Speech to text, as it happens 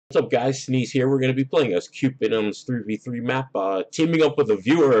What's up, guys? Sneeze here. We're going to be playing as Cupid on this 3v3 map, teaming up with a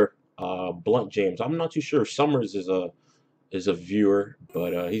viewer, Blunt James. I'm not too sure if Summers is a viewer,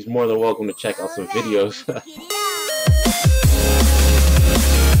 but he's more than welcome to check out some videos.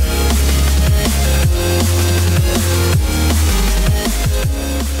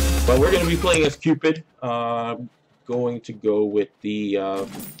 But we're going to be playing as Cupid. Going to go with the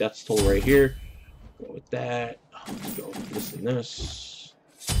Death's Toll right here. Go with that. Let's go with this and this.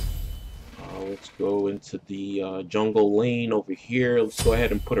 Let's go into the jungle lane over here. Let's go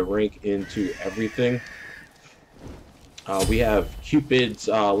ahead and put a rank into everything. We have Cupid's,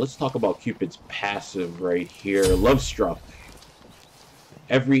 let's talk about Cupid's passive right here, Love Struck.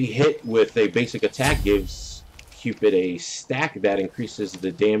 Every hit with a basic attack gives Cupid a stack that increases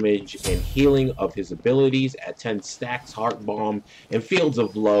the damage and healing of his abilities at 10 stacks. Heart Bomb and Fields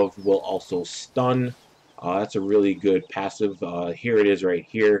of Love will also stun. That's a really good passive. Here it is right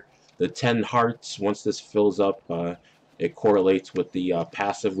here. The 10 hearts, once this fills up, it correlates with the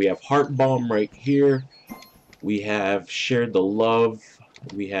passive. We have Heart Bomb right here. We have Shared the Love.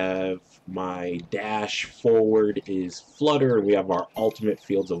 We have my dash forward is Flutter. And we have our ultimate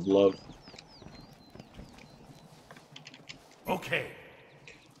Fields of Love. Okay.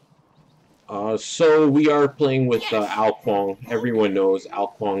 So we are playing with Alquang. Everyone knows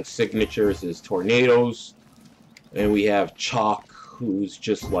Alquang's signatures is Tornadoes. And we have Chalk, who's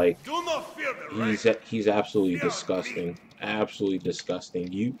just like, he's absolutely disgusting. Absolutely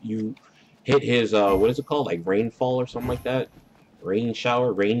disgusting. You hit his, what is it called? Like Rainfall or something like that? Rain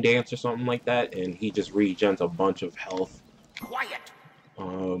Shower, Rain Dance or something like that, and he just regens a bunch of health. Quiet.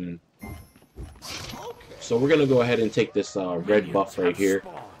 So we're gonna go ahead and take this red buff right here.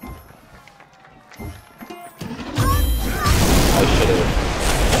 I should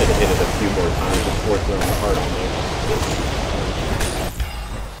have hit it a few more times before throwing the heart on there.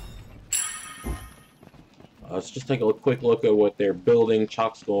 Let's just take a quick look at what they're building.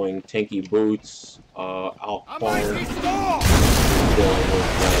 Chalk's going Tanky Boots. Alquang going with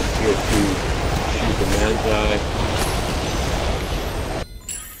Tier 2 Shoot the Magi.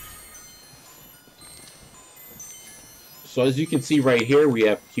 So as you can see right here, we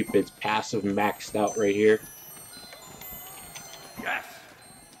have Cupid's passive maxed out right here. Yes.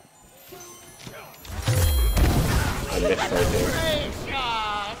 I missed right there.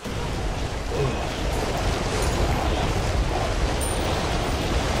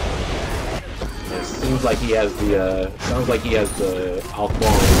 It seems like he has the, sounds like he has the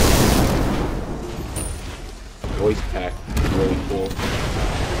Alquang voice pack. It's really cool.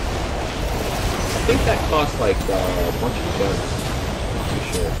 I think that costs like a bunch of gems. Not too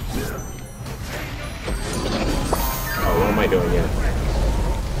sure. Oh, what am I doing here?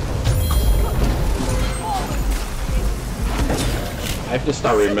 I have to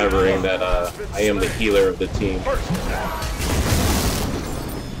start remembering that I am the healer of the team.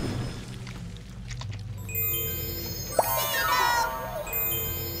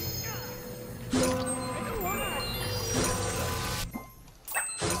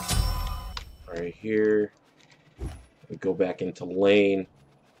 Right here, we go back into lane.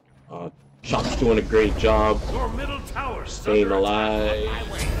 Chalk's doing a great job staying alive.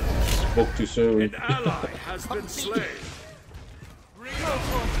 Spoke too soon. An ally has been slain.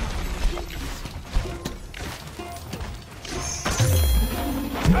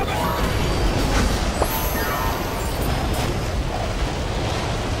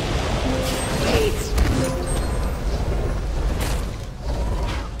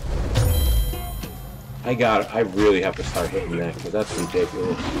 I really have to start hitting that because that's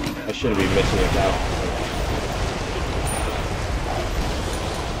ridiculous. I shouldn't be missing it out.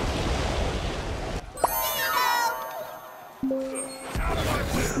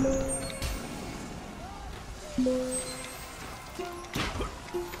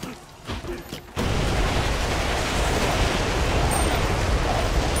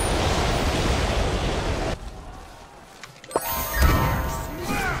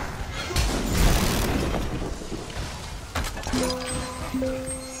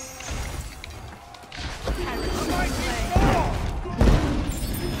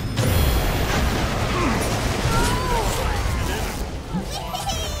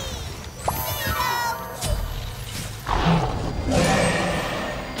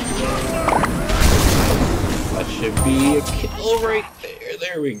 Should be a kill right there.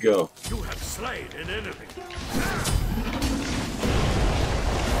 There we go. You have slain an enemy.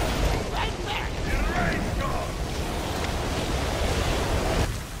 Right back.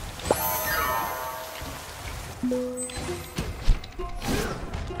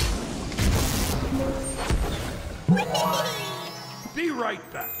 Be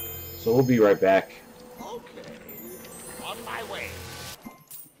right back. So we'll be right back. Okay. On my way.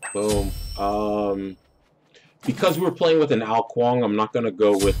 Boom. Because we're playing with an Al Kwong, I'm not gonna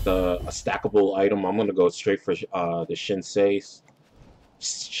go with a stackable item. I'm gonna go straight for the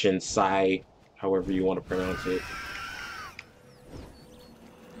Shinsai, however you want to pronounce it.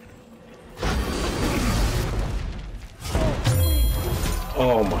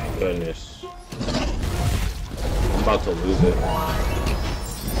 Oh my goodness. I'm about to lose it.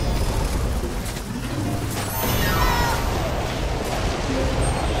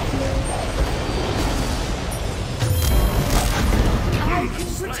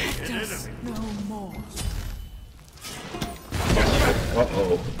 Protect us no more.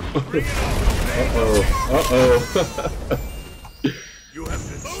 Uh-oh. Uh-oh. Uh-oh. You have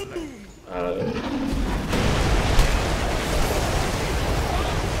been slain.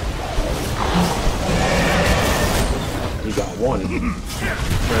 You got one. Turn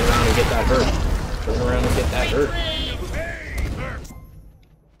around and get that hurt. Turn around and get that hurt.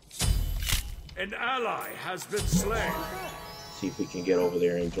 An ally has been slain. See if we can get over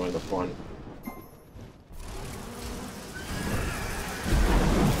there and join the fun.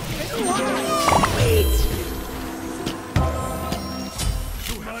 Wait!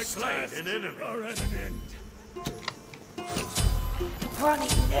 You have slain an enemy. Are at an end.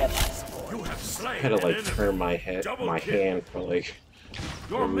 Running never spoils. You have slain I had to an like enemy. turn my head, Double my kill. hand for like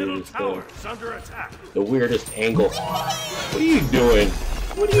Your the middle weirdest tower thing. is under attack. The weirdest angle. What are you doing?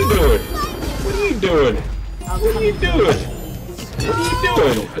 What are you doing? What are you doing? What are you doing? What are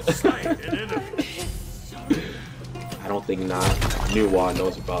you doing? Slain an enemy. I don't think Nuwa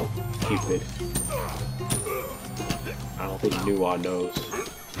knows about Cupid. I don't think Nuwa knows.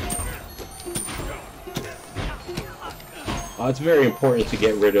 It's very important to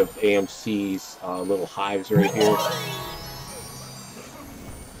get rid of AMC's little hives right here.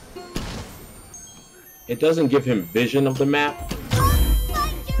 It doesn't give him vision of the map.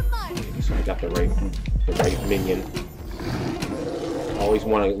 So we got the right minion. Always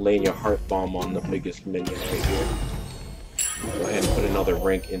want to lay your heart bomb on the biggest minion right here. Go ahead and put another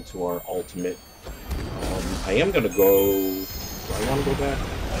rank into our ultimate. I am gonna go. Do I want to go back?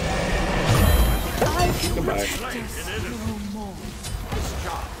 Goodbye. Slain an enemy. Nice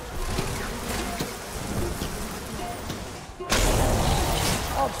job.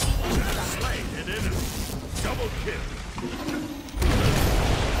 Slain an enemy. Double kill.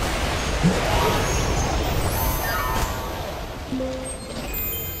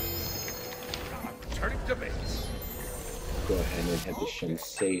 Turning to base. Go ahead and hit the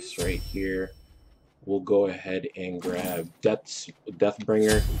Shinsei right here. We'll go ahead and grab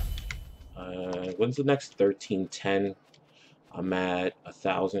Deathbringer. When's the next 1310? I'm at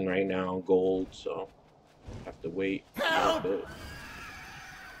 1,000 right now, gold, so have to wait a little bit.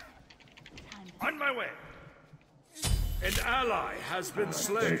 On my way. An ally has been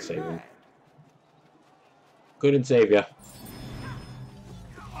slain. Couldn't save him. Couldn't save ya.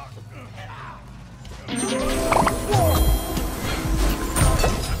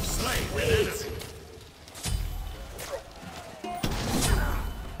 Slain an enemy.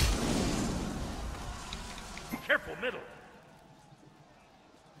 Careful middle.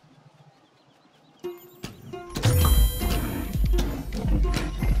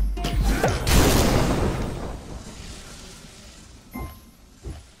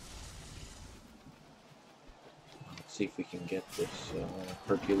 Let's see if we can get this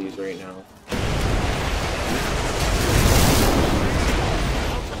Hercules right now.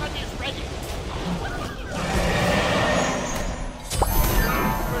 Ultimate is ready.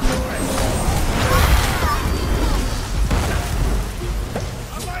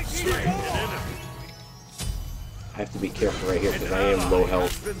 Slain an enemy. I have to be careful right here because I am low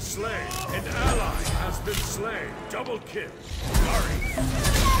health. Has been slain. An ally has been slain. Double kill. Sorry.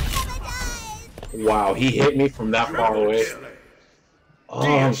 Wow, he hit me from that far away. Kill.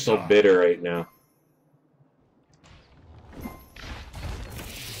 Oh, I'm so bitter right now.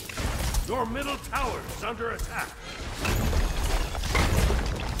 Your middle tower is under attack.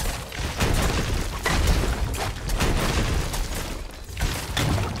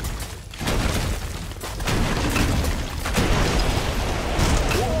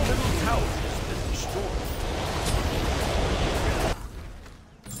 Your middle tower has been destroyed.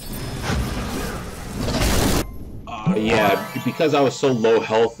 Yeah, because I was so low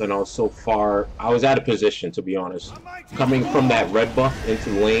health and I was so far, I was out of position, to be honest. Coming from that red buff into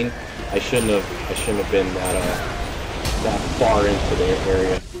the lane, I shouldn't have been that far into their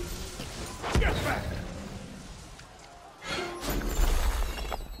area. Get back.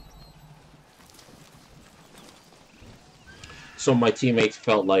 So my teammates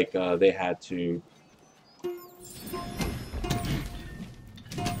felt like they had to.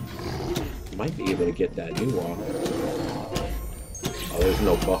 Might be able to get that new one. Oh, there's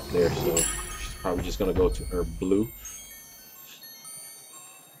no buff there, so she's probably just gonna go to her blue.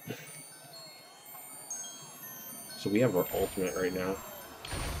 So we have our ultimate right now.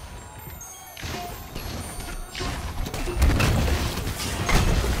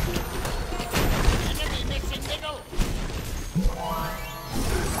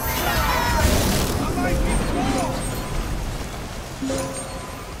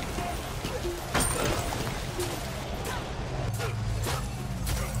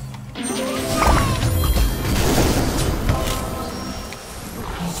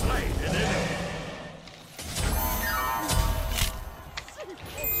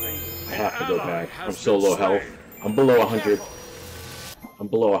 I'm so low health. I'm below 100. I'm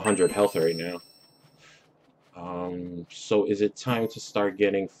below 100 health right now. So is it time to start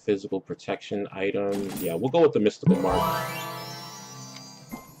getting physical protection items? Yeah, we'll go with the mystical mark.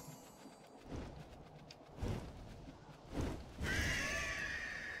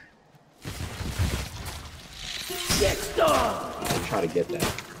 I'll try to get that.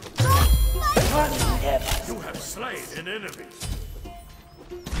 You have slain an enemy.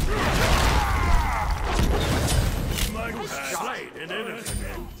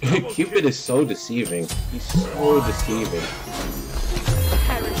 Cupid is so deceiving. He's so deceiving.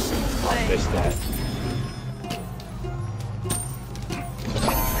 I missed that.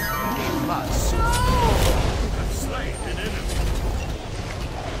 Slain an enemy.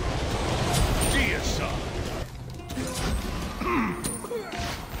 Deicide.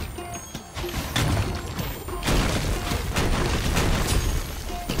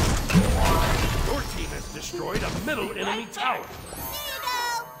 Your team has destroyed a middle enemy tower.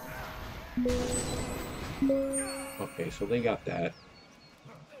 Okay, so they got that.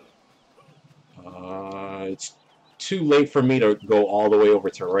 It's too late for me to go all the way over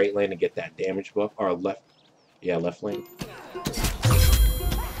to right lane and get that damage buff. Or left. Yeah, left lane.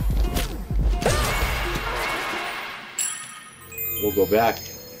 We'll go back.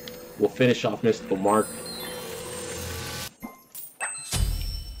 We'll finish off Mystical Mark.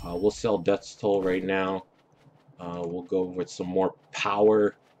 We'll sell Death's Toll right now. We'll go with some more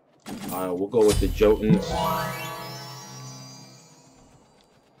power. We'll go with the Jotuns.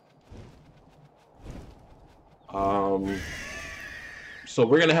 So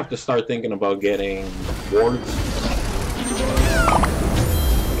we're gonna have to start thinking about getting wards.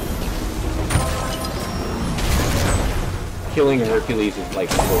 Killing Hercules is like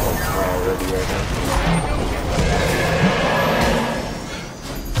number 1 priority right now.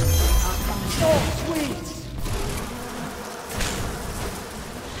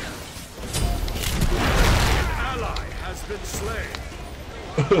 Been slain.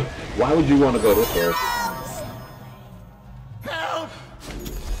 Why would you want to go this way? Help!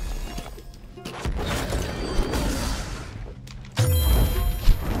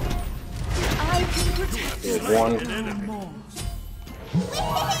 I can protect There's you. one.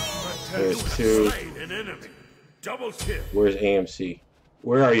 There's two. An enemy. Double kill. Where's AMC?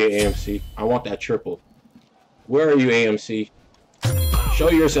 Where are you, AMC? I want that triple. Where are you, AMC? Show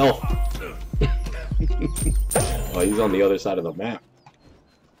yourself. Oh, he's on the other side of the map.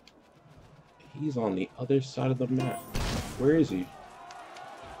 He's on the other side of the map. Where is he?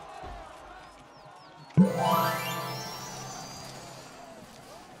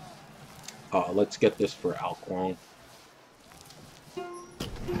 Let's get this for Ao Kuang.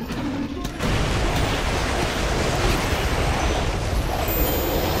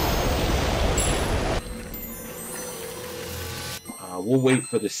 We'll wait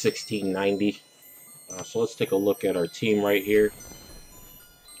for the 1690. So let's take a look at our team right here.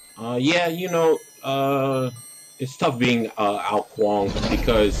 Yeah, you know, it's tough being Ao Kuang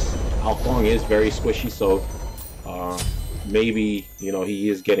because Ao Kuang is very squishy, so maybe, you know, he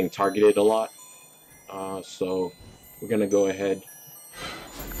is getting targeted a lot. So we're gonna go ahead.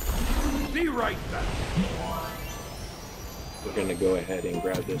 Be right back. We're gonna go ahead and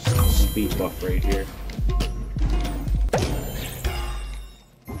grab this speed buff right here.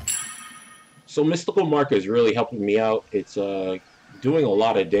 So Mystical Mark is really helping me out. It's doing a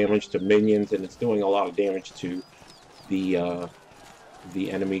lot of damage to minions, and it's doing a lot of damage to the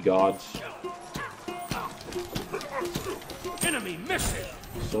enemy gods. Enemy missing.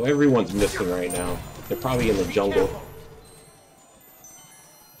 So everyone's missing right now. They're probably in the jungle.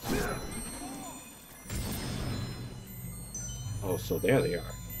 Oh, so there they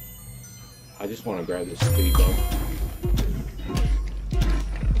are. I just want to grab this speed bump.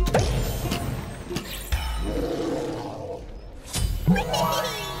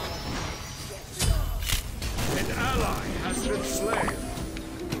 ally has been slain.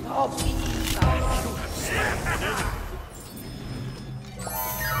 Oh, You have slain an enemy.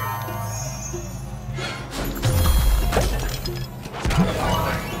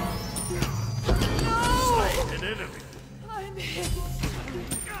 Slain an enemy. I'm hit.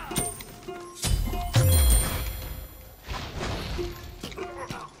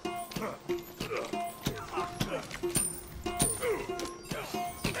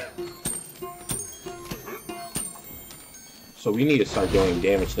 So we need to start doing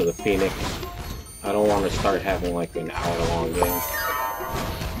damage to the Phoenix. I don't want to start having like an hour-long game.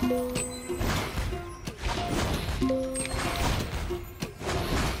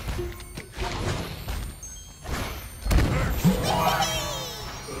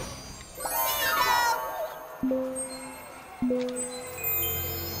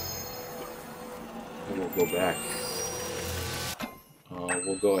 We'll go back.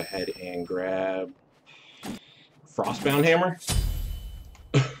 We'll go ahead and grab Frostbound Hammer.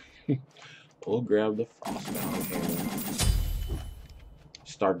 We'll grab the Frostbound Hammer.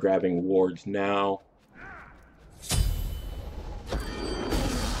 Start grabbing wards now.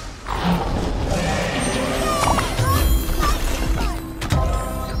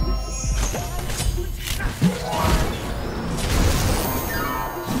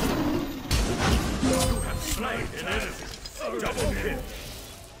 Slain an enemy. Double kill.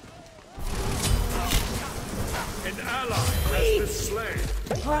 An ally has been slain.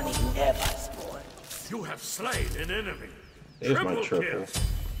 Honey never spoils. You have slain an enemy. There's my Triple triple. kill.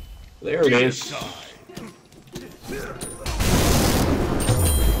 There it is. Genocide.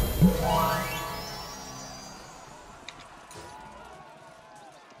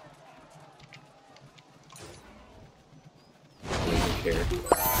 Don't care.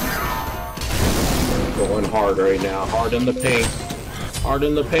 Going hard right now. Hard in the paint. Hard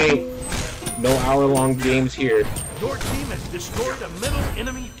in the paint. No hour-long games here. Your team has destroyed a middle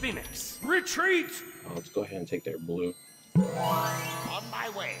enemy Phoenix. Retreat! Oh, let's go ahead and take their blue. On my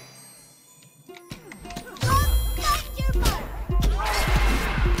way.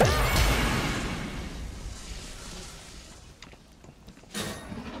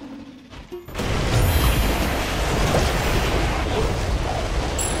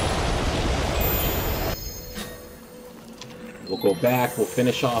 We'll go back. We'll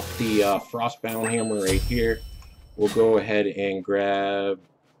finish off the Frostbound Hammer right here. We'll go ahead and grab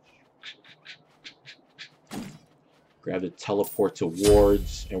the teleport to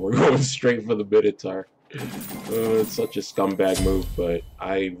wards, and we're going straight for the Minotaur. It's such a scumbag move, but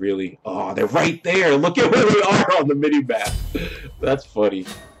I really... Oh, they're right there! Look at where they are on the mini-map! That's funny.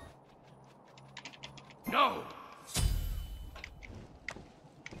 No!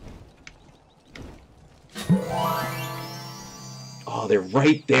 Oh, they're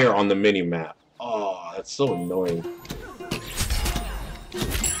right there on the mini-map. Oh, that's so annoying.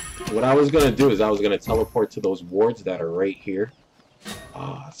 What I was going to do is I was going to teleport to those wards that are right here.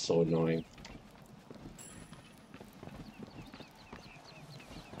 Ah, it's so annoying.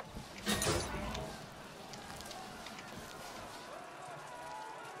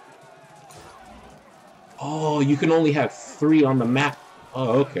 Oh, you can only have 3 on the map.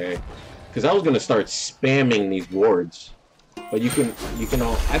 Oh, okay. Because I was going to start spamming these wards. But you can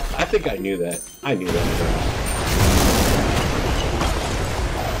all... I think I knew that. I knew that.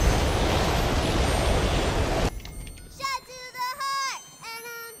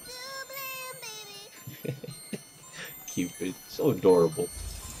 Cupid. So adorable.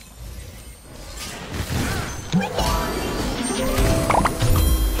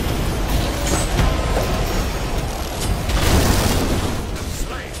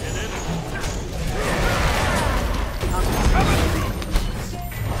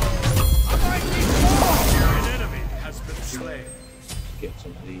 Get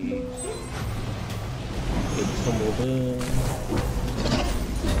some of these. Get some of them.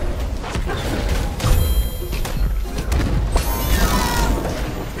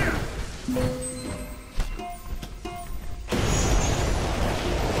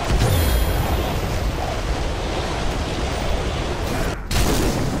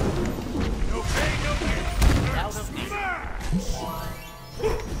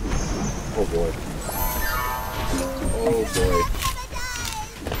 Oh boy. Oh boy.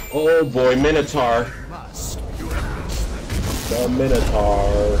 Oh boy, Minotaur. The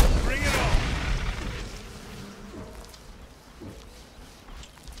Minotaur.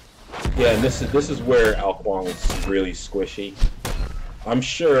 Yeah, and this is where Alkwang's really squishy. I'm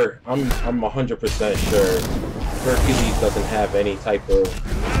sure, I'm 100% sure Hercules doesn't have any type of...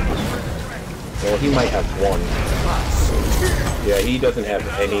 Well, he might have one. Yeah, he doesn't have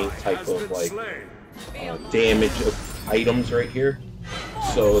any type of, like, damage of items right here.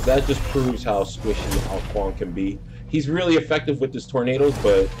 So that just proves how squishy Ao Kuang can be. He's really effective with his tornadoes,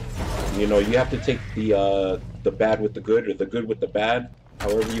 but you know, you have to take the bad with the good, or the good with the bad,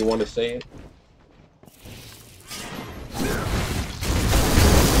 however you want to say it.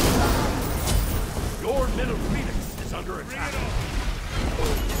 Your middle Phoenix is under attack.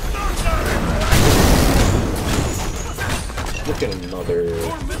 Look at another.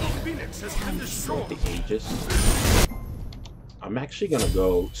 Your middle Phoenix has been destroyed. The Aegis. I'm actually gonna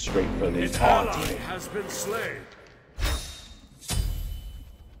go straight for the An ally has been slain.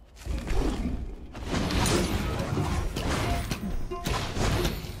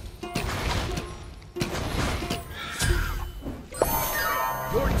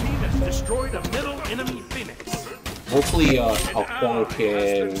 Your team has destroyed a middle enemy Phoenix. Hopefully, Ao Kuang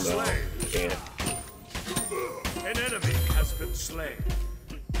can. An enemy has been slain.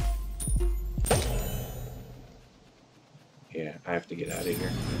 Yeah, I have to get out of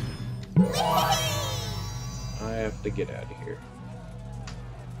here. I have to get out of here.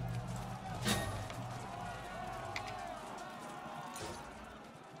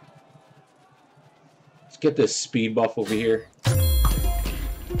 Let's get this speed buff over here.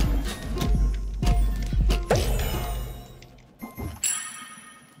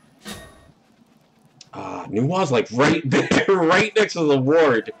 Nuwa's like right there, right next to the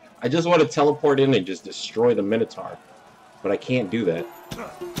ward. I just want to teleport in and just destroy the Minotaur. But I can't do that.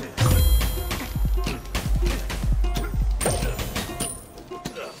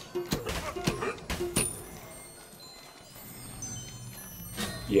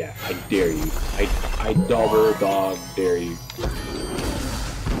 Yeah, I dare you. I double dog dare you.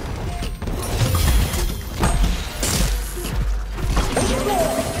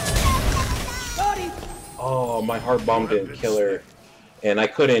 Oh, my heart bomb didn't kill her, and I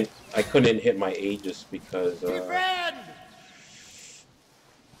couldn't hit my Aegis because I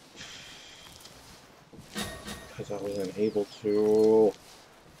wasn't able to.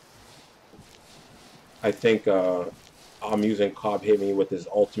 I think I'm using Cobb hit me with his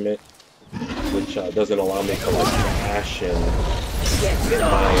ultimate, which doesn't allow me to like dash and get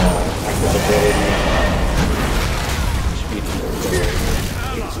my active ability.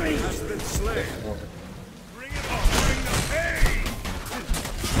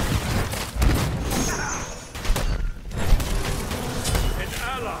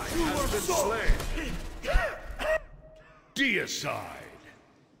 Deicide.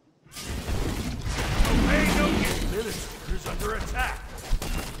 Obey no Minister is under attack.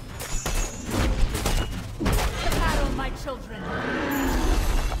 Battle, my children.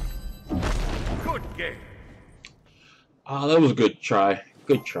 Good game. That was a good try.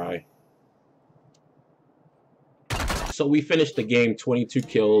 Good try. So we finished the game, 22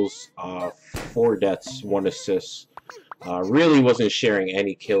 kills, 4 deaths, 1 assist. Really wasn't sharing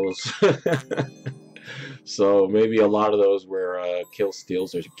any kills. So maybe a lot of those were kill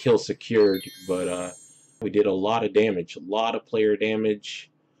steals or kill secured, but we did a lot of damage, a lot of player damage,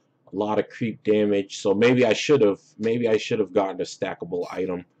 a lot of creep damage. So maybe I should have gotten a stackable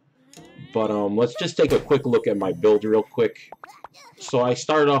item. But let's just take a quick look at my build real quick. So I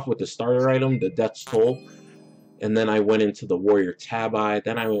started off with the starter item, the Death's Toll, and then I went into the Warrior Tabi,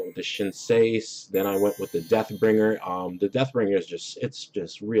 then I went with the Shinseis, then I went with the Deathbringer. The Deathbringer is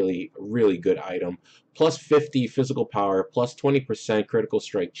just really good item. Plus 50 physical power, plus 20% critical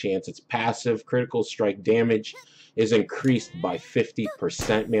strike chance. It's passive. Critical strike damage is increased by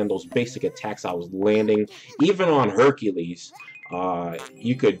 50%. Man, those basic attacks I was landing, even on Hercules,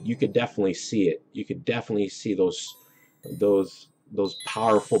 you could definitely see it. You could definitely see those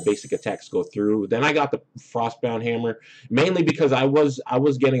powerful basic attacks go through. Then I got the Frostbound Hammer, mainly because I was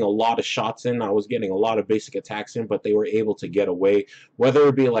getting a lot of shots in, I was getting a lot of basic attacks in, but they were able to get away. Whether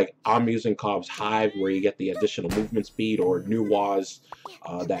it be like I'm using Cobb's Hive, where you get the additional movement speed, or Nuwa's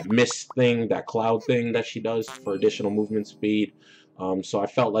that mist thing, that cloud thing that she does for additional movement speed. So I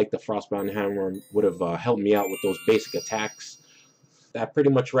felt like the Frostbound Hammer would have helped me out with those basic attacks. That pretty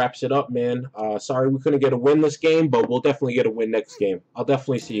much wraps it up, man. Sorry we couldn't get a win this game, but we'll definitely get a win next game. I'll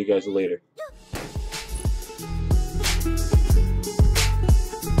definitely see you guys later.